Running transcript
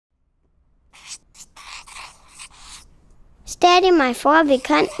Stell dir mal vor, wir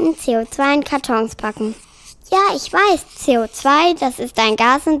könnten CO2 in Kartons packen. Ja, ich weiß, CO2, das ist ein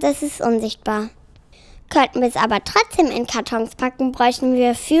Gas und das ist unsichtbar. Könnten wir es aber trotzdem in Kartons packen, bräuchten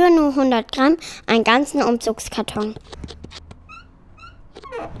wir für nur 100 Gramm einen ganzen Umzugskarton.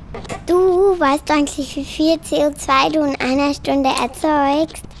 Du weißt eigentlich, wie viel CO2 du in einer Stunde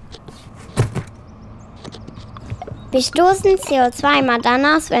erzeugst? Wir stoßen CO2 immer dann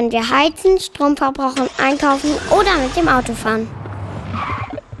aus, wenn wir heizen, Strom verbrauchen, einkaufen oder mit dem Auto fahren.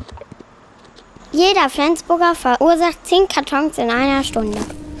 Jeder Flensburger verursacht 10 Kartons in einer Stunde.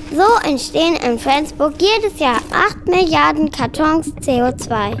 So entstehen in Flensburg jedes Jahr 8 Milliarden Kartons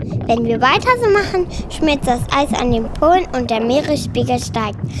CO2. Wenn wir weiter so machen, schmilzt das Eis an den Polen und der Meeresspiegel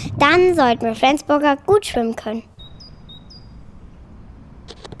steigt. Dann sollten wir Flensburger gut schwimmen können.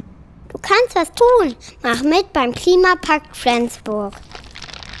 Du kannst was tun. Mach mit beim Klimapakt Flensburg.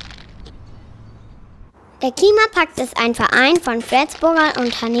 Der Klimapakt ist ein Verein von Flensburger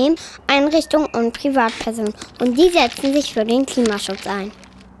Unternehmen, Einrichtungen und Privatpersonen und die setzen sich für den Klimaschutz ein.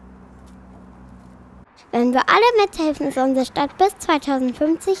 Wenn wir alle mithelfen, ist unsere Stadt bis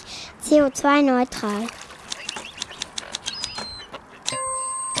 2050 CO2-neutral.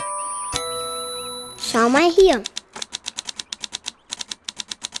 Schau mal hier.